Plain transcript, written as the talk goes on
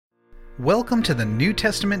Welcome to the New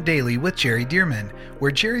Testament Daily with Jerry Dearman,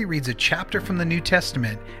 where Jerry reads a chapter from the New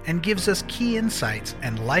Testament and gives us key insights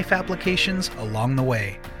and life applications along the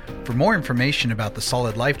way. For more information about the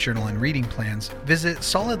Solid Life Journal and reading plans, visit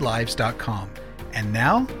solidlives.com. And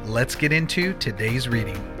now, let's get into today's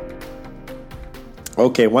reading.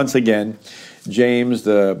 Okay, once again, James,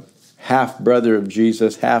 the half-brother of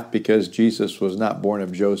Jesus, half because Jesus was not born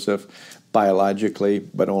of Joseph biologically,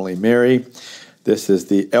 but only Mary. This is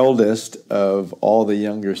the eldest of all the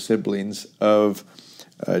younger siblings of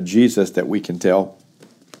Jesus that we can tell.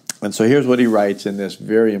 And so here's what he writes in this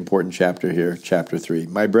very important chapter here, chapter 3.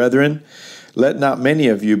 My brethren, let not many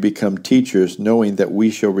of you become teachers, knowing that we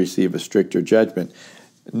shall receive a stricter judgment.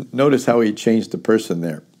 Notice how he changed the person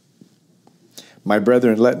there. My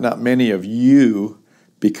brethren, let not many of you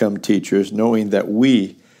become teachers, knowing that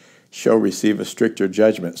we shall receive a stricter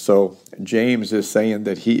judgment. So James is saying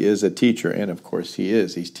that he is a teacher, and of course he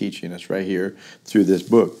is. He's teaching us right here through this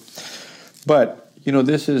book. But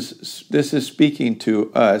this is speaking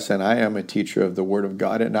to us, and I am a teacher of the Word of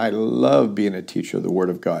God, and I love being a teacher of the Word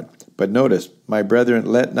of God. But notice, my brethren,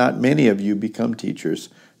 let not many of you become teachers,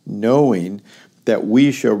 knowing that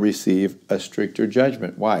we shall receive a stricter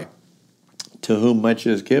judgment. Why? To whom much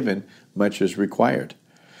is given, much is required.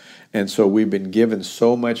 And so we've been given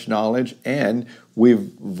so much knowledge, and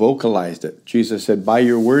we've vocalized it. Jesus said, by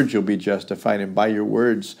your words you'll be justified, and by your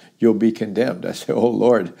words you'll be condemned. I said, oh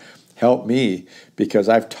Lord, help me, because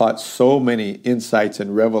I've taught so many insights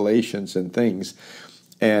and revelations and things,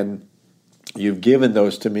 and you've given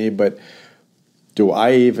those to me, but do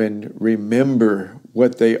I even remember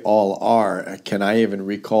what they all are? Can I even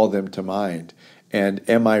recall them to mind? And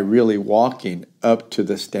am I really walking up to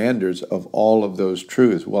the standards of all of those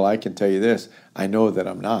truths? Well, I can tell you this. I know that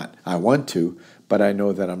I'm not. I want to, but I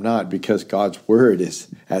know that I'm not, because God's Word is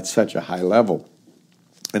at such a high level.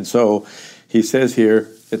 And so he says here,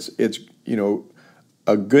 it's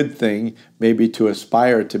a good thing maybe to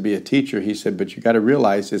aspire to be a teacher. He said, but you got to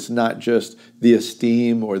realize it's not just the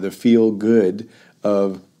esteem or the feel good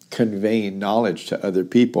of conveying knowledge to other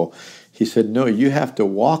people. He said, no, you have to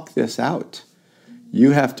walk this out.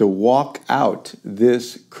 You have to walk out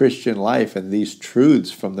this Christian life and these truths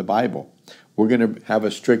from the Bible. We're going to have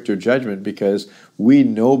a stricter judgment because we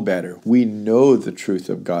know better. We know the truth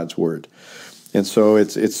of God's Word. And so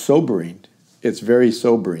it's sobering. It's very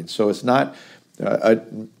sobering. So it's not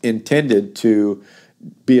intended to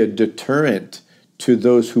be a deterrent to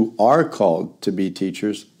those who are called to be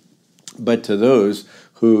teachers, but to those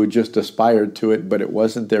who just aspired to it, but it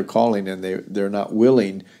wasn't their calling, and they're not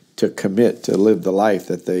willing to commit to live the life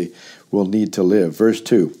that they will need to live. Verse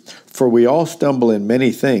 2, for we all stumble in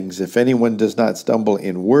many things. If anyone does not stumble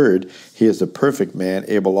in word, he is a perfect man,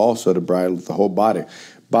 able also to bridle the whole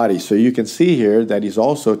body. So you can see here that he's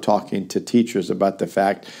also talking to teachers about the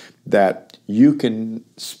fact that you can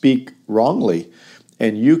speak wrongly,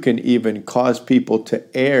 and you can even cause people to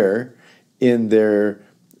err in their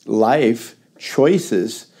life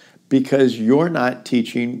choices because you're not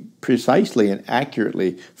teaching precisely and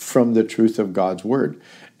accurately from the truth of God's Word.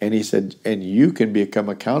 And he said, and you can become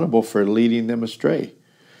accountable for leading them astray.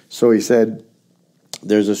 So he said,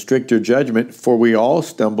 there's a stricter judgment, for we all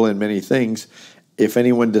stumble in many things. If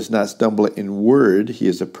anyone does not stumble in word, he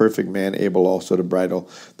is a perfect man, able also to bridle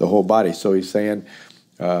the whole body. So he's saying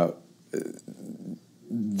the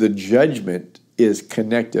judgment is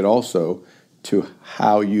connected also to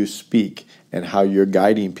how you speak and how you're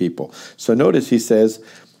guiding people. So notice he says,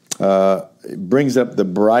 brings up the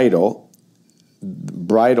bridle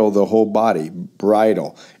the whole body,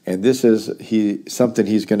 bridle. And this is something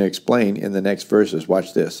he's going to explain in the next verses.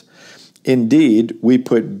 Watch this. Indeed, we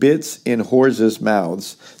put bits in horses'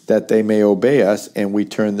 mouths that they may obey us, and we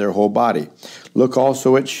turn their whole body. Look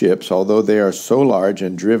also at ships, although they are so large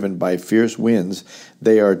and driven by fierce winds,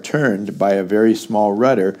 they are turned by a very small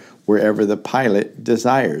rudder wherever the pilot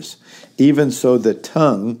desires. Even so, the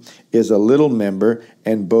tongue is a little member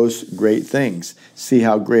and boasts great things. See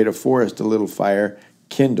how great a forest a little fire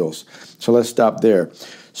kindles. So let's stop there.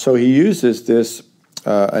 So he uses this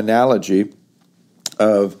analogy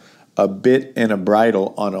of a bit and a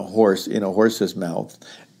bridle on a horse in a horse's mouth,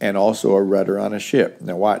 and also a rudder on a ship.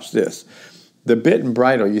 Now watch this. The bit and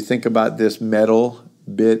bridle, you think about this metal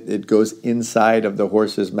bit, it goes inside of the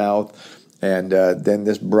horse's mouth, and then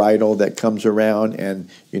this bridle that comes around, and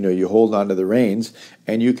you hold onto the reins,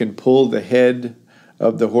 and you can pull the head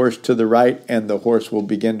of the horse to the right, and the horse will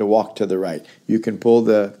begin to walk to the right. You can pull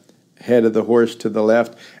the head of the horse to the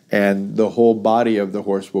left, and the whole body of the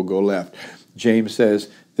horse will go left. James says,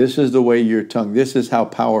 This is the way your tongue, this is how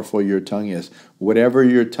powerful your tongue is. Whatever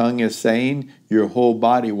your tongue is saying, your whole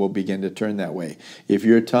body will begin to turn that way. If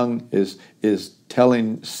your tongue is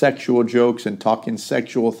telling sexual jokes and talking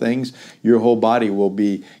sexual things, your whole body will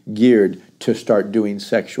be geared to start doing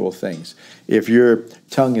sexual things. If your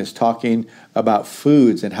tongue is talking about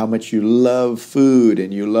foods and how much you love food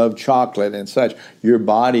and you love chocolate and such, your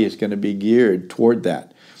body is going to be geared toward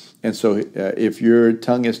that. And so if your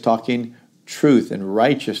tongue is talking truth and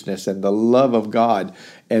righteousness and the love of God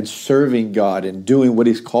and serving God and doing what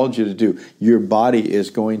He's called you to do, your body is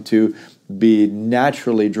going to be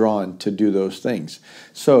naturally drawn to do those things.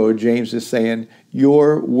 So James is saying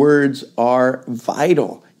your words are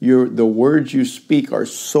vital. The words you speak are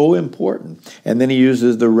so important. And then he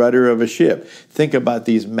uses the rudder of a ship. Think about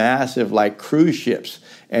these massive like cruise ships,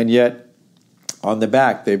 and yet on the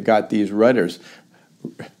back they've got these rudders.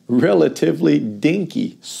 Relatively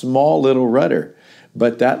dinky, small little rudder.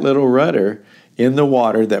 But that little rudder in the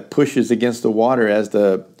water that pushes against the water as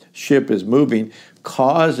the ship is moving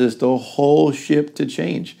causes the whole ship to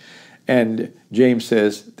change. And James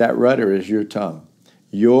says that rudder is your tongue.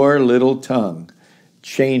 Your little tongue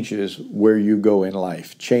changes where you go in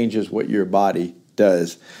life, changes what your body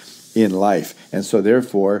does in life. And so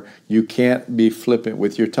therefore, you can't be flippant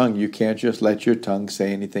with your tongue. You can't just let your tongue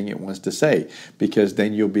say anything it wants to say, because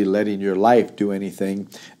then you'll be letting your life do anything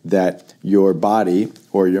that your body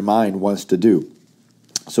or your mind wants to do.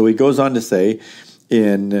 So he goes on to say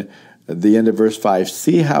in the end of verse 5,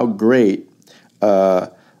 see how great a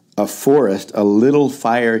forest a little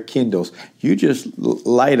fire kindles. You just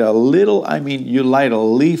light a little, you light a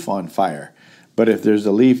leaf on fire. But if there's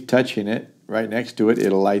a leaf touching it, right next to it,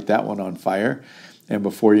 it'll light that one on fire. And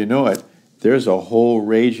before you know it, there's a whole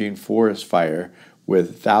raging forest fire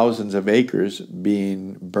with thousands of acres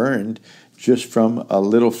being burned just from a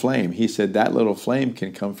little flame. He said that little flame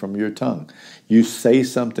can come from your tongue. You say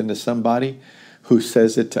something to somebody who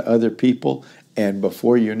says it to other people, and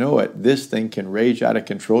before you know it, this thing can rage out of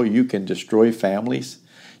control. You can destroy families.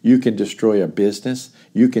 You can destroy a business.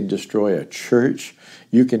 You can destroy a church.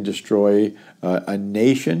 You can destroy a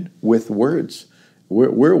nation with words.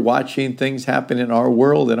 We're watching things happen in our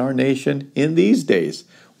world and our nation in these days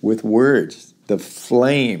with words. The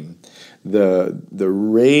flame, the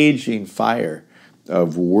raging fire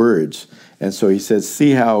of words. And so he says,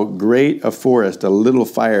 see how great a forest a little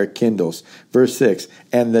fire kindles. Verse 6,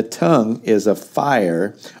 and the tongue is a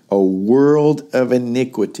fire, a world of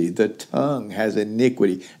iniquity. The tongue has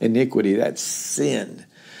iniquity. Iniquity, that's sin.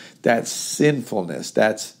 That's sinfulness.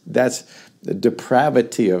 That's the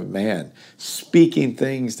depravity of man, speaking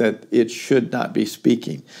things that it should not be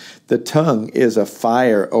speaking. The tongue is a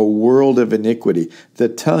fire, a world of iniquity. The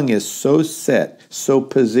tongue is so set, so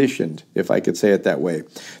positioned, if I could say it that way.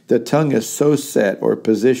 The tongue is so set or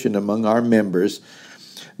positioned among our members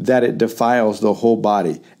that it defiles the whole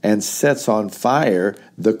body and sets on fire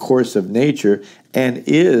the course of nature and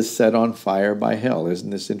is set on fire by hell. Isn't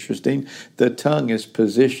this interesting? The tongue is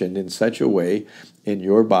positioned in such a way in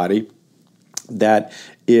your body that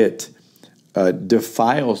it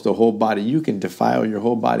defiles the whole body. You can defile your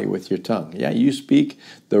whole body with your tongue. Yeah, you speak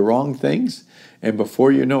the wrong things, and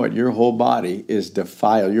before you know it, your whole body is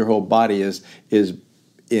defiled. Your whole body is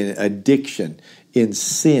in addiction, in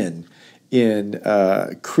sin, in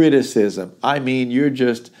criticism.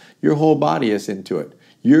 Your whole body is into it.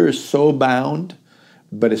 You're so bound,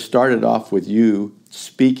 but it started off with you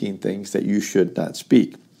speaking things that you should not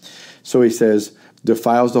speak. So he says,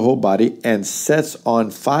 defiles the whole body and sets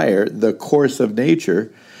on fire the course of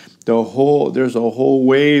nature. There's a whole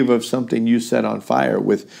wave of something you set on fire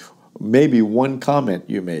with maybe one comment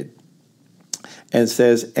you made. And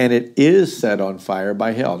says, and it is set on fire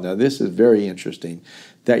by hell. Now this is very interesting,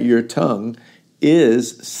 that your tongue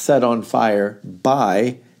is set on fire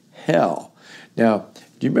by hell. Now,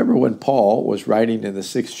 do you remember when Paul was writing in the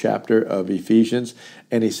 6th chapter of Ephesians,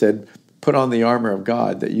 and he said, put on the armor of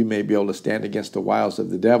God that you may be able to stand against the wiles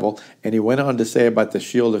of the devil. And he went on to say about the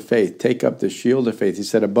shield of faith, take up the shield of faith. He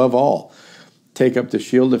said, above all, take up the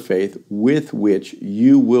shield of faith with which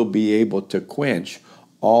you will be able to quench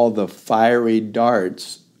all the fiery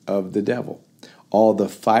darts of the devil. All the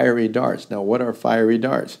fiery darts. Now, what are fiery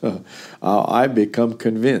darts? I've become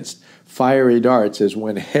convinced. Fiery darts is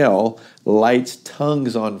when hell lights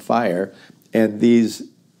tongues on fire, and these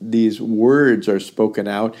words are spoken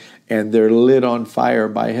out, and they're lit on fire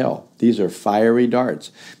by hell. These are fiery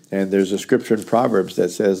darts. And there's a scripture in Proverbs that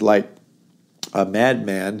says, like a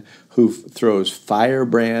madman who throws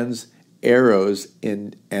firebrands, arrows,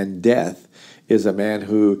 and death is a man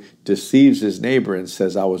who deceives his neighbor and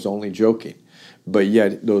says, I was only joking. But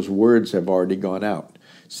yet those words have already gone out.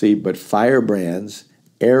 See, but firebrands,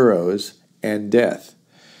 arrows, and death.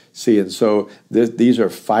 See, and so these are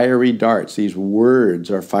fiery darts. These words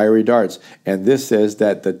are fiery darts. And this says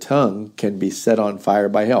that the tongue can be set on fire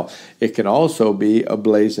by hell. It can also be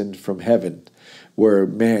ablazoned from heaven, where,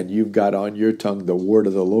 man, you've got on your tongue the word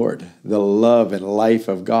of the Lord, the love and life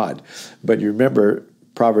of God. But you remember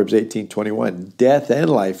Proverbs 18:21, death and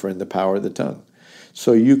life are in the power of the tongue.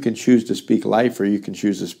 So you can choose to speak life or you can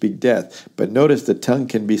choose to speak death. But notice the tongue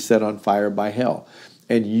can be set on fire by hell.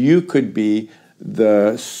 And you could be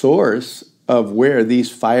the source of where these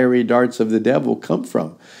fiery darts of the devil come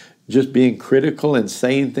from. Just being critical and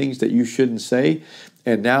saying things that you shouldn't say.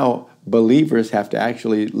 And now believers have to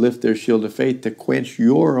actually lift their shield of faith to quench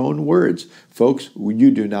your own words. Folks,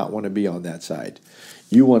 you do not want to be on that side.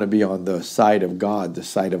 You want to be on the side of God, the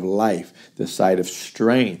side of life, the side of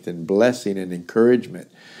strength and blessing and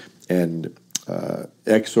encouragement and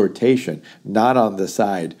exhortation, not on the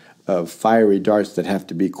side of fiery darts that have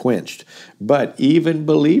to be quenched. But even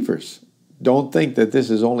believers, don't think that this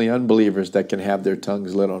is only unbelievers that can have their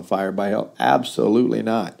tongues lit on fire by hell. Absolutely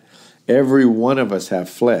not. Every one of us have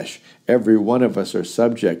flesh. Every one of us are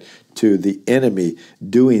subject to the enemy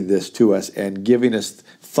doing this to us and giving us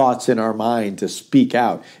thoughts in our mind to speak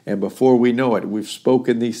out. And before we know it, we've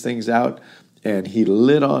spoken these things out, and he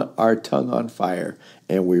lit on our tongue on fire,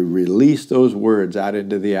 and we release those words out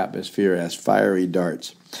into the atmosphere as fiery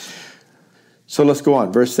darts. So let's go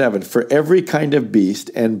on. Verse 7, for every kind of beast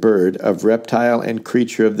and bird, of reptile and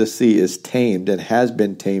creature of the sea is tamed and has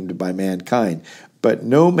been tamed by mankind. But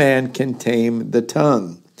no man can tame the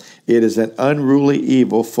tongue. It is an unruly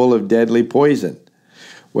evil full of deadly poison.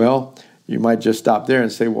 Well, you might just stop there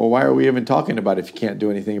and say, well, why are we even talking about it if you can't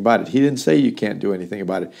do anything about it? He didn't say you can't do anything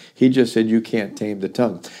about it. He just said you can't tame the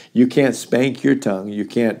tongue. You can't spank your tongue. You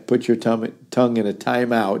can't put your tongue in a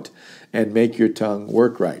timeout and make your tongue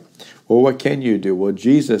work right. Well, what can you do? Well,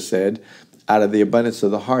 Jesus said, out of the abundance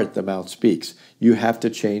of the heart, the mouth speaks. You have to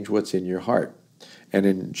change what's in your heart. And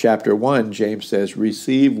in chapter 1, James says,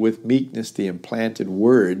 receive with meekness the implanted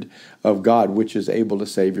word of God, which is able to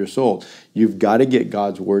save your soul. You've got to get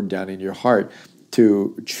God's word down in your heart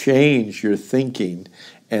to change your thinking.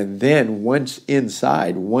 And then once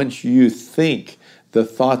you think the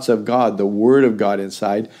thoughts of God, the word of God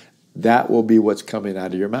inside, that will be what's coming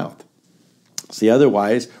out of your mouth. See,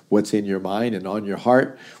 otherwise, what's in your mind and on your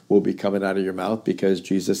heart will be coming out of your mouth, because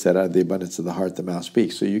Jesus said, out of the abundance of the heart, the mouth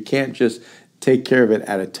speaks. So you can't just take care of it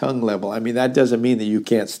at a tongue level. I mean, that doesn't mean that you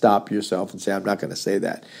can't stop yourself and say, I'm not going to say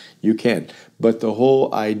that. You can. But the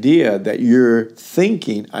whole idea that you're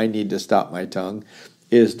thinking, I need to stop my tongue,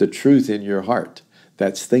 is the truth in your heart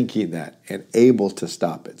that's thinking that and able to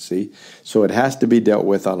stop it, see? So it has to be dealt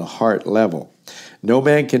with on a heart level. No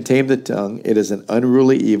man can tame the tongue. It is an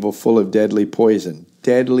unruly evil full of deadly poison.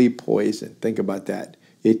 Deadly poison. Think about that.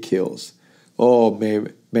 It kills. Oh,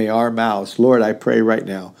 may our mouths, Lord, I pray right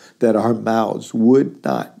now that our mouths would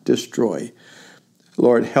not destroy.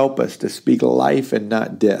 Lord, help us to speak life and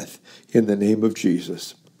not death in the name of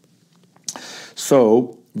Jesus.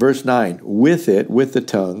 So, verse 9, with the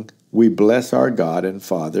tongue, we bless our God and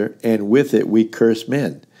Father, and with it we curse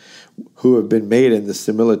men who have been made in the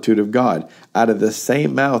similitude of God. Out of the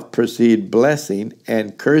same mouth proceed blessing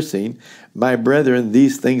and cursing. My brethren,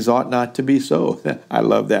 these things ought not to be so. I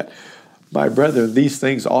love that. My brethren, these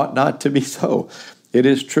things ought not to be so. It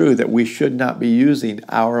is true that we should not be using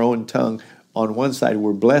our own tongue. On one side,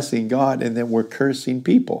 we're blessing God, and then we're cursing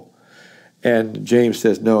people. And James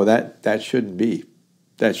says, no, that shouldn't be.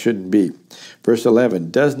 That shouldn't be. Verse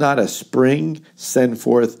 11, does a spring send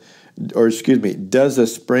forth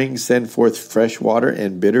fresh water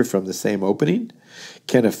and bitter from the same opening?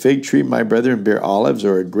 Can a fig tree, my brethren, bear olives,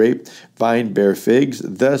 or a grapevine bear figs?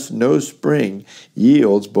 Thus no spring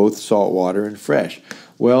yields both salt water and fresh.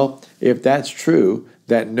 Well, if that's true,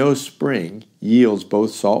 that no spring yields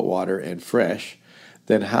both salt water and fresh,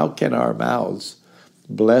 then how can our mouths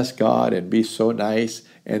bless God and be so nice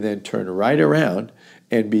and then turn right around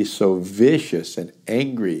and be so vicious and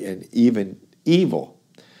angry and even evil?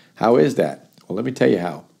 How is that? Well, let me tell you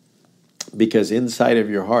how. Because inside of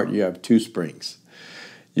your heart, you have two springs.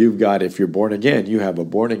 You've got, if you're born again, you have a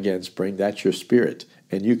born again spring. That's your spirit.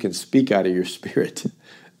 And you can speak out of your spirit.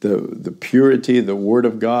 The purity, the word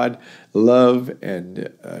of God, love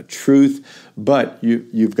and truth. But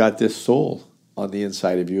you've got this soul on the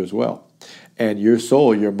inside of you as well. And your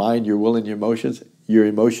soul, your mind, your will, and your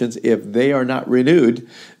emotions, if they are not renewed,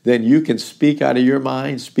 then you can speak out of your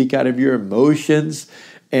mind, speak out of your emotions,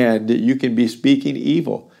 and you can be speaking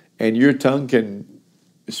evil. And your tongue can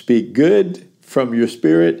speak good from your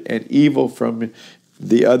spirit and evil from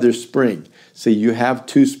the other spring. See, you have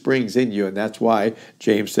two springs in you, and that's why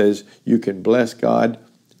James says you can bless God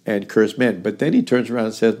and curse men. But then he turns around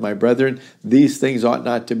and says, my brethren, these things ought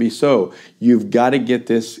not to be so. You've got to get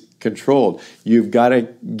this controlled. You've got to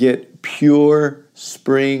get pure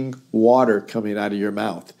spring water coming out of your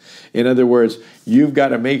mouth. In other words, you've got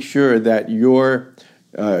to make sure that your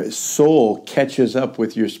soul catches up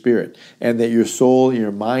with your spirit, and that your soul,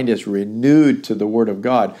 your mind is renewed to the Word of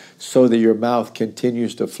God, so that your mouth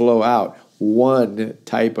continues to flow out one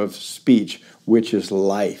type of speech, which is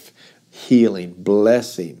life, healing,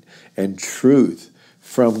 blessing, and truth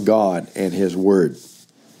from God and His Word.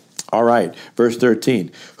 All right, verse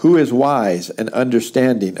 13. Who is wise and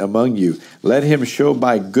understanding among you? Let him show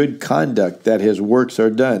by good conduct that his works are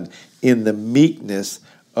done in the meekness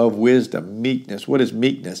of wisdom. Meekness. What is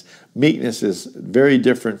meekness? Meekness is very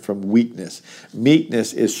different from weakness.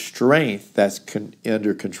 Meekness is strength that's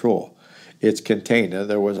under control. It's contained. In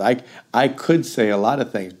other words, I could say a lot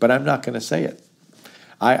of things, but I'm not going to say it.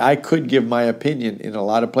 I could give my opinion in a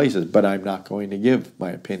lot of places, but I'm not going to give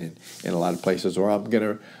my opinion in a lot of places, or I'm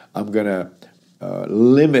going to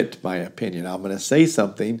limit my opinion. I'm going to say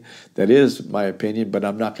something that is my opinion, but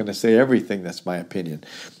I'm not going to say everything that's my opinion.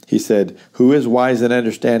 He said, who is wise and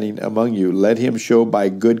understanding among you? Let him show by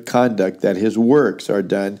good conduct that his works are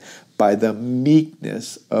done by the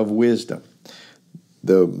meekness of wisdom.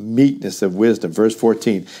 The meekness of wisdom. Verse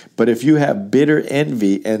 14, but if you have bitter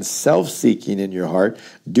envy and self-seeking in your heart,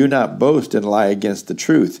 do not boast and lie against the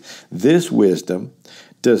truth. This wisdom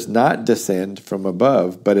does not descend from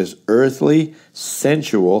above, but is earthly,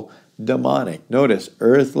 sensual, demonic. Notice,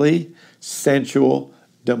 earthly, sensual,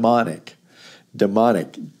 demonic.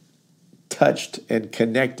 Demonic, touched and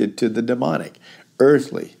connected to the demonic.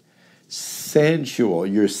 Earthly, sensual,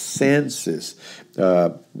 your senses,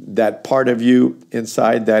 that part of you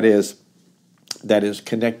inside that is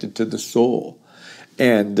connected to the soul.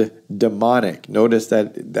 And demonic. Notice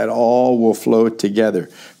that all will flow together.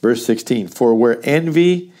 Verse 16, for where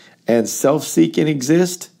envy and self-seeking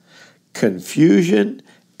exist, confusion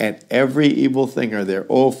and every evil thing are there.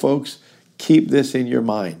 Oh, folks, keep this in your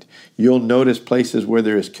mind. You'll notice places where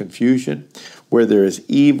there is confusion, where there is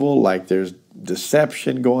evil, like there's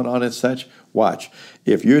deception going on and such. Watch.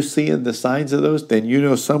 If you're seeing the signs of those, then you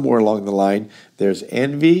know somewhere along the line there's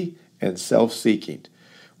envy and self-seeking.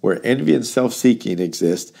 Where envy and self-seeking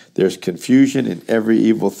exist, there's confusion in every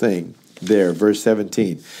evil thing there. Verse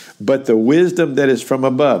 17. But the wisdom that is from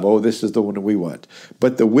above, oh, this is the one we want.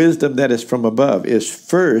 But the wisdom that is from above is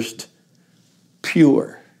first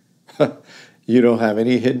pure. You don't have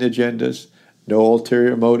any hidden agendas, no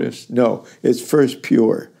ulterior motives. No, it's first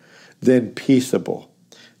pure, then peaceable,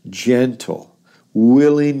 gentle,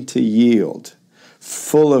 willing to yield,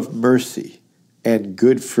 full of mercy and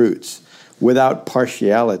good fruits, without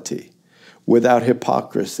partiality, without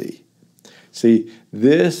hypocrisy. See,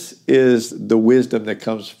 this is the wisdom that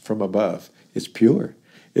comes from above. It's pure,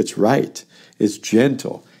 it's right, it's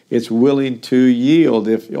gentle, it's willing to yield.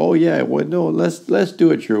 If, oh yeah, well, no, let's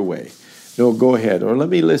do it your way. No, go ahead, or let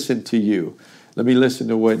me listen to you. Let me listen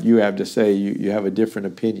to what you have to say. You have a different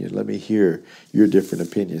opinion. Let me hear your different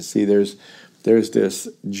opinion. See, there's this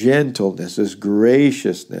gentleness, this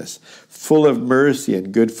graciousness, full of mercy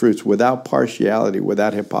and good fruits, without partiality,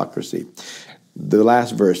 without hypocrisy. The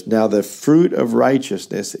last verse, now the fruit of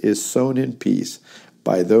righteousness is sown in peace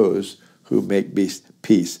by those who make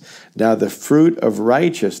peace. Now the fruit of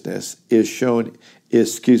righteousness is sown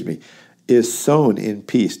in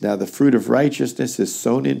peace. Now the fruit of righteousness is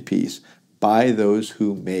sown in peace by those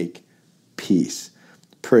who make peace.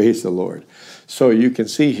 Praise the Lord. So you can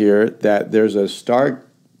see here that there's a stark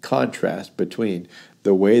contrast between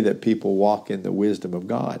the way that people walk in the wisdom of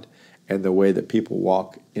God and the way that people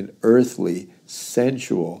walk in earthly,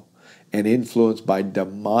 sensual, and influenced by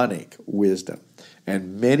demonic wisdom.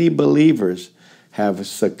 And many believers have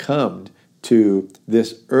succumbed to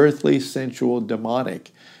this earthly, sensual,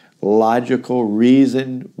 demonic, logical,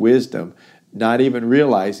 reasoned wisdom, not even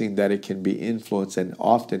realizing that it can be influenced and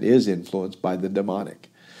often is influenced by the demonic.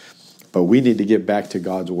 But we need to get back to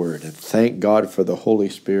God's Word and thank God for the Holy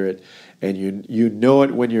Spirit. And you know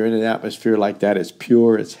it when you're in an atmosphere like that. It's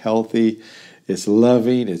pure, it's healthy, it's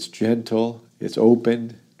loving, it's gentle, it's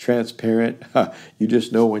open, transparent. You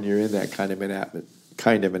just know when you're in that kind of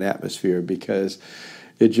an atmosphere, because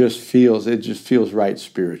it just feels right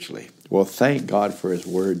spiritually. Well, thank God for His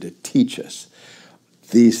Word to teach us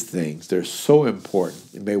these things. They're so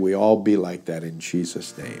important. And may we all be like that in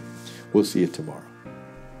Jesus' name. We'll see you tomorrow.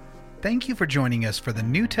 Thank you for joining us for the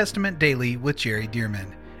New Testament Daily with Jerry Dearman.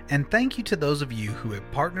 And thank you to those of you who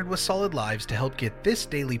have partnered with Solid Lives to help get this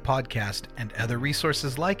daily podcast and other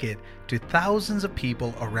resources like it to thousands of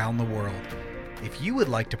people around the world. If you would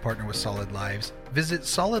like to partner with Solid Lives, visit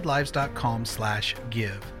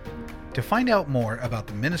solidlives.com/give. To find out more about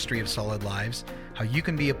the ministry of Solid Lives, how you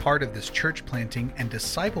can be a part of this church planting and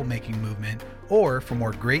disciple making movement, or for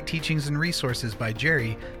more great teachings and resources by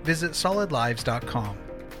Jerry, visit solidlives.com.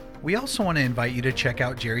 We also want to invite you to check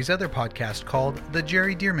out Jerry's other podcast called The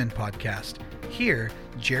Jerry Dirmann Podcast. Here,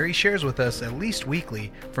 Jerry shares with us at least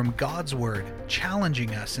weekly from God's Word,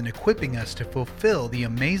 challenging us and equipping us to fulfill the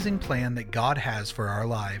amazing plan that God has for our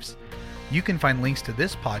lives. You can find links to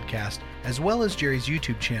this podcast as well as Jerry's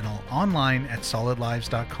YouTube channel online at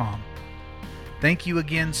solidlives.com. Thank you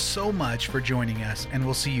again so much for joining us, and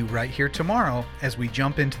we'll see you right here tomorrow as we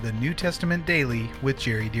jump into the New Testament Daily with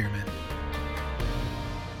Jerry Dirmann.